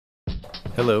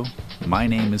Hello, my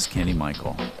name is Kenny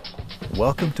Michael.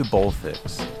 Welcome to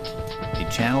Bowlfix, a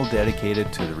channel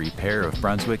dedicated to the repair of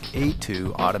Brunswick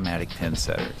A2 automatic pin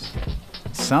setters.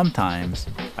 Sometimes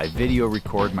I video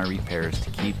record my repairs to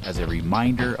keep as a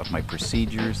reminder of my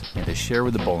procedures and to share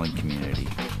with the bowling community.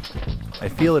 I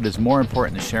feel it is more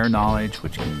important to share knowledge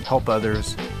which can help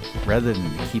others rather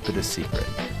than to keep it a secret.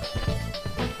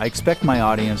 I expect my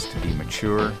audience to be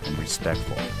mature and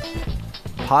respectful.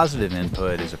 Positive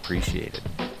input is appreciated.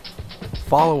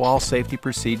 Follow all safety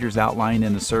procedures outlined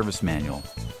in the service manual.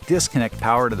 Disconnect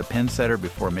power to the pin setter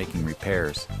before making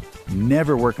repairs.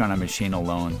 Never work on a machine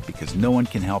alone because no one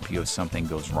can help you if something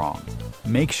goes wrong.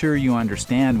 Make sure you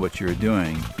understand what you're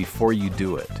doing before you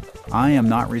do it. I am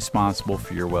not responsible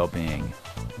for your well-being.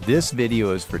 This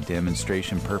video is for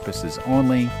demonstration purposes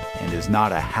only and is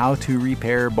not a how-to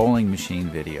repair bowling machine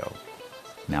video.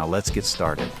 Now let's get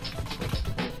started.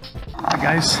 Alright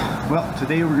guys, well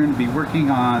today we're going to be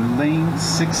working on lane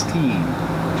 16.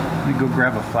 Let me go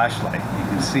grab a flashlight. You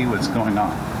can see what's going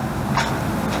on.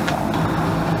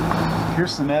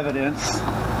 Here's some evidence.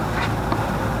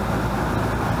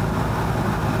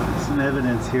 Some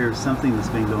evidence here of something that's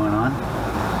been going on.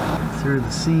 Through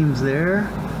the seams there.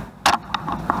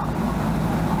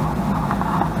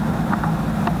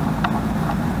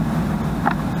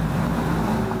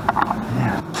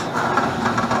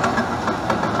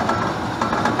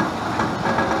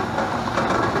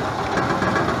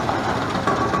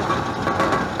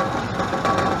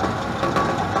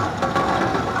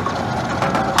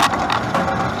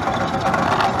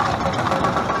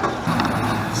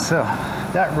 So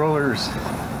that roller's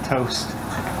toast.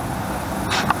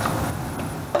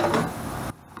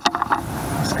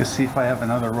 Let's go see if I have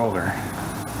another roller.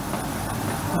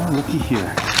 Oh, looky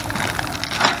here.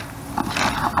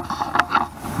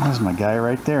 There's my guy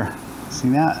right there. See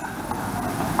that?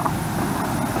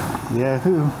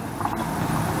 Yahoo!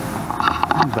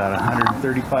 About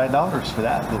 $135 for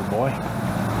that little boy.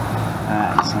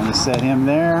 Alright, so I'm going to set him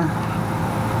there.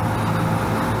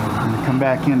 I'm going to come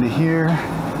back into here.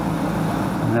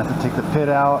 I'm going to have to take the pit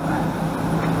out,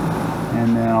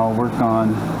 and then I'll work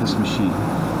on this machine.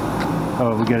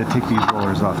 Oh, we got to take these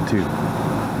rollers off too.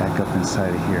 Back up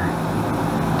inside of here.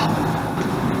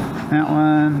 That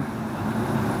one,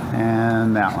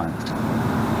 and that one.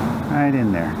 Right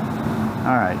in there.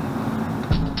 All right.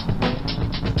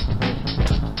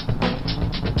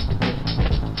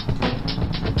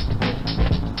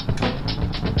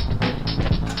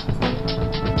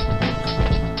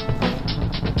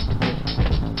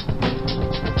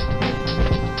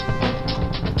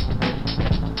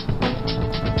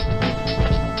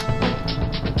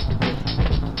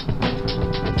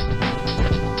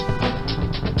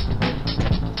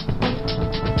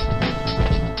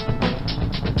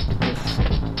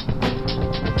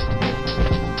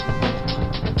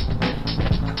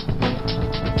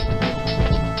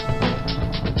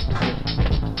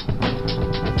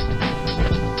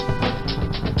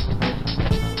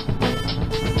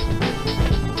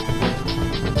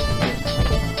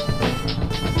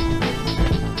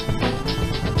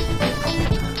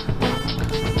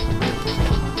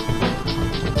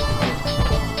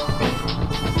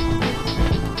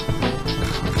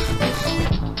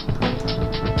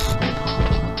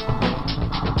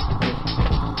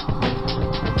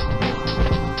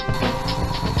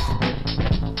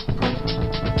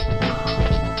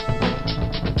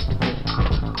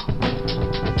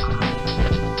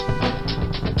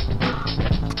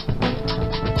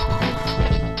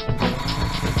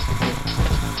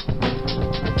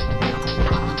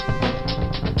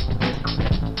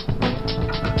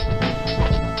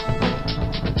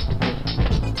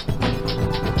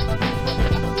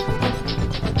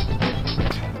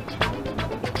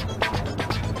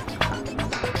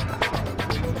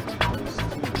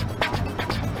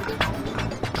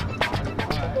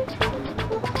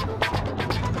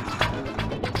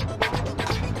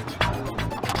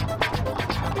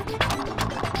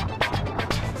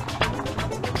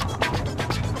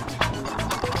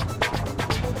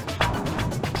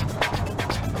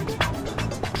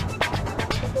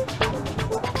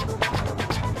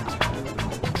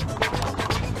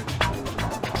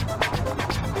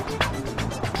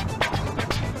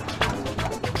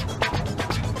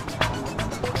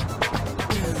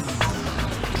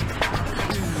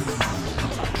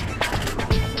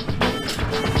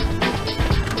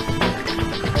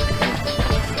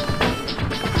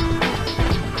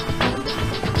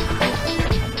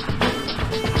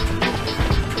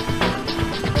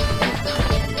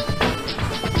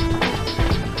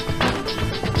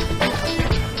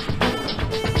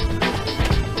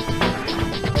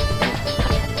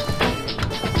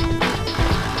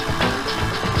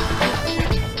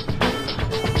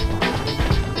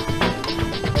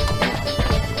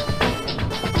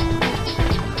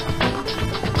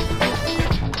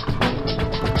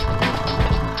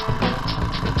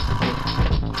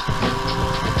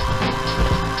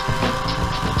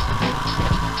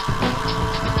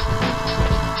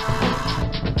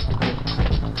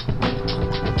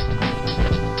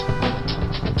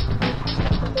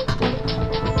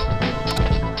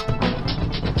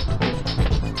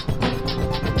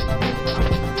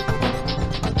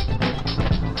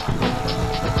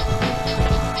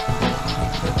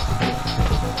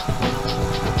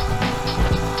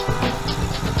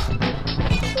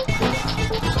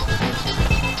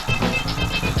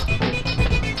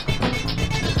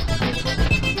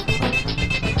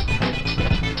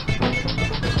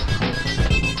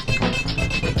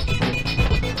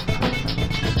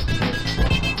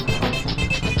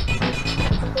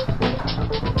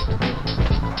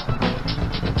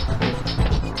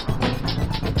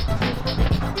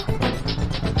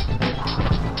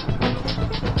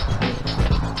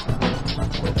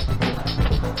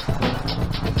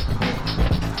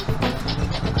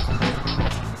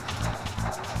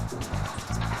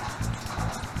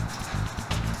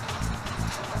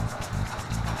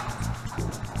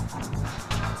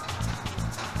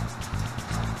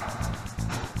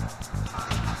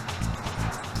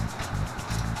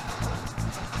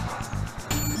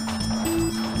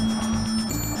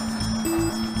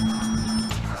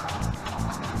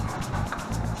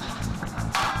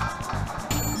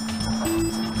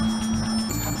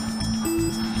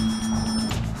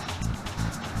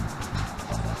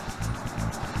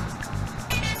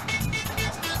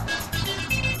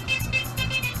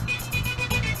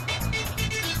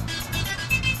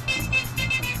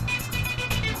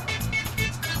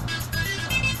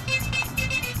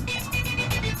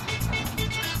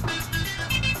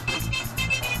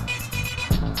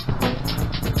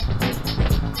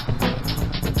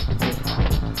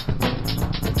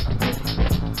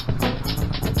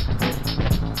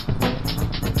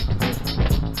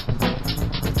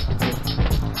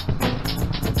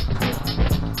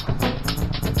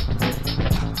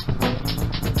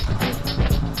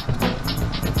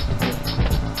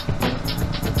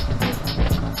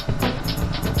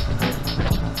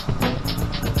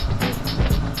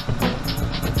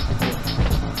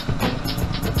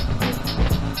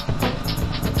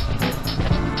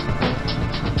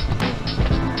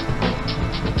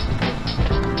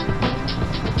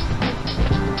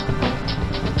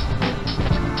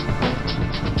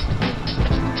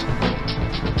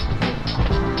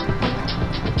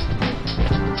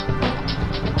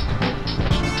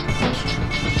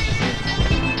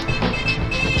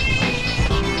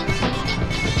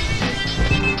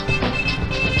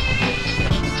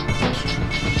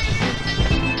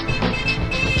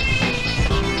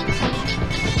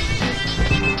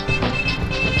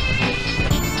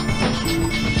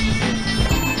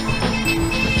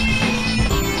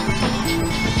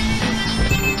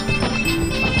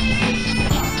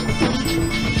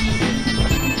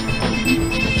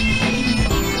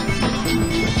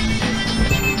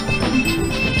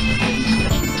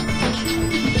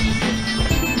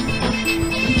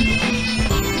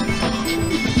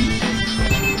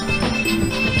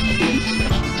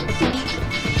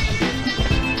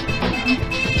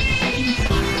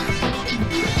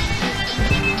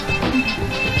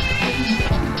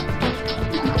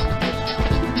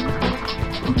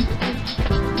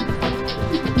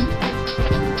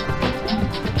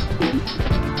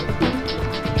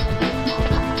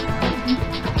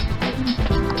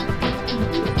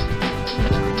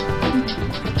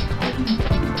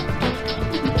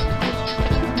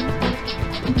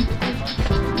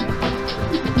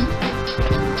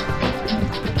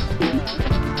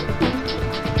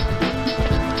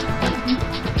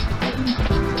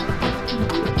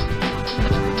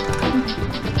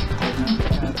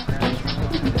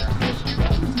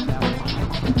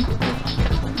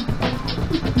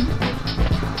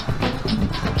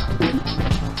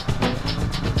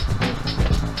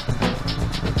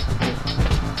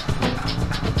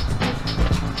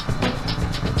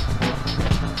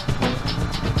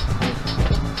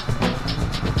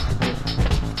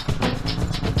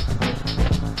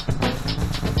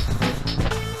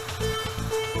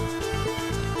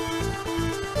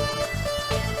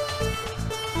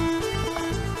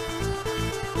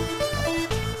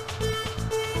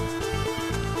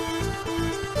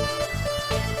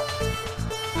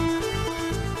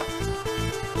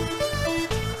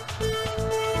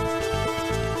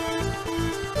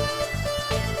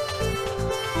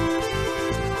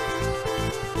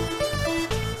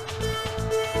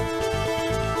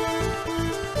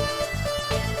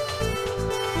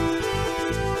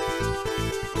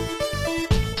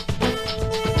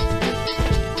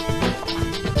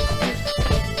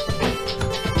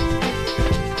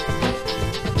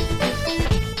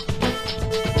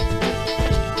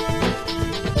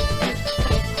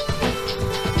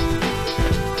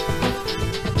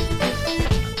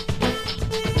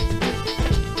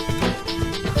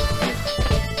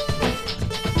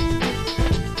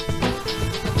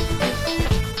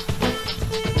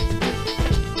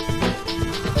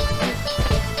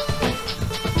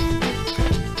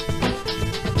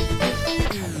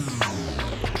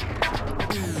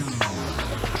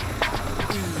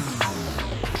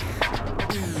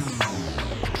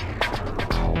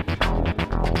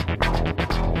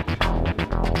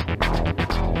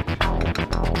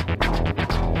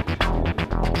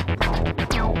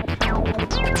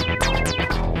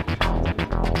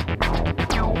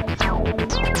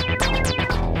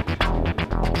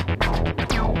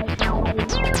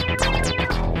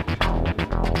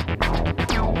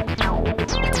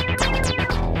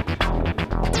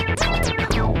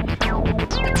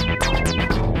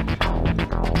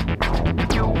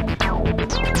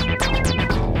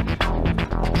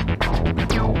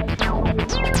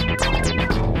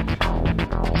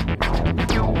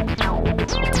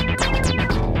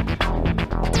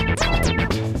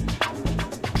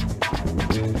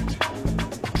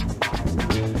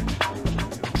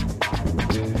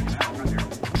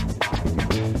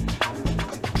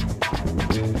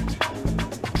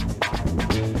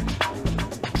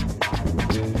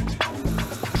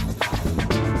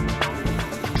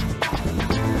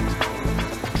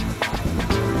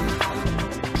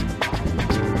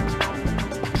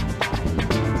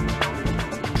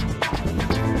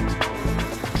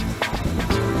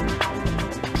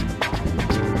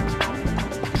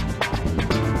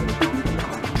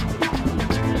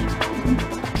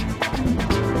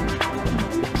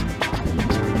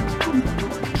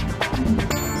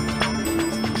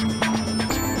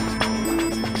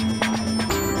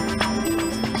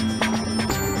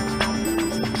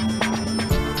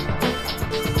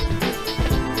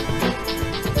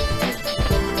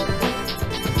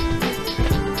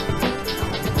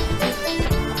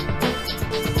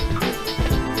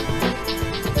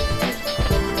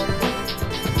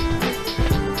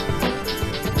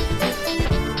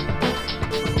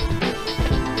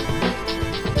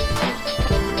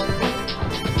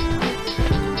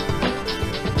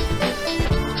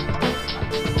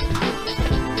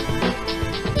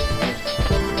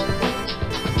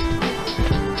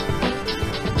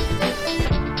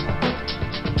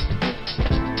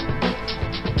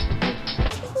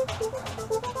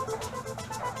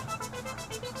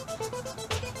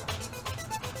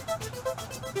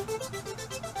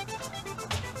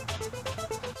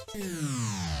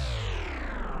 it.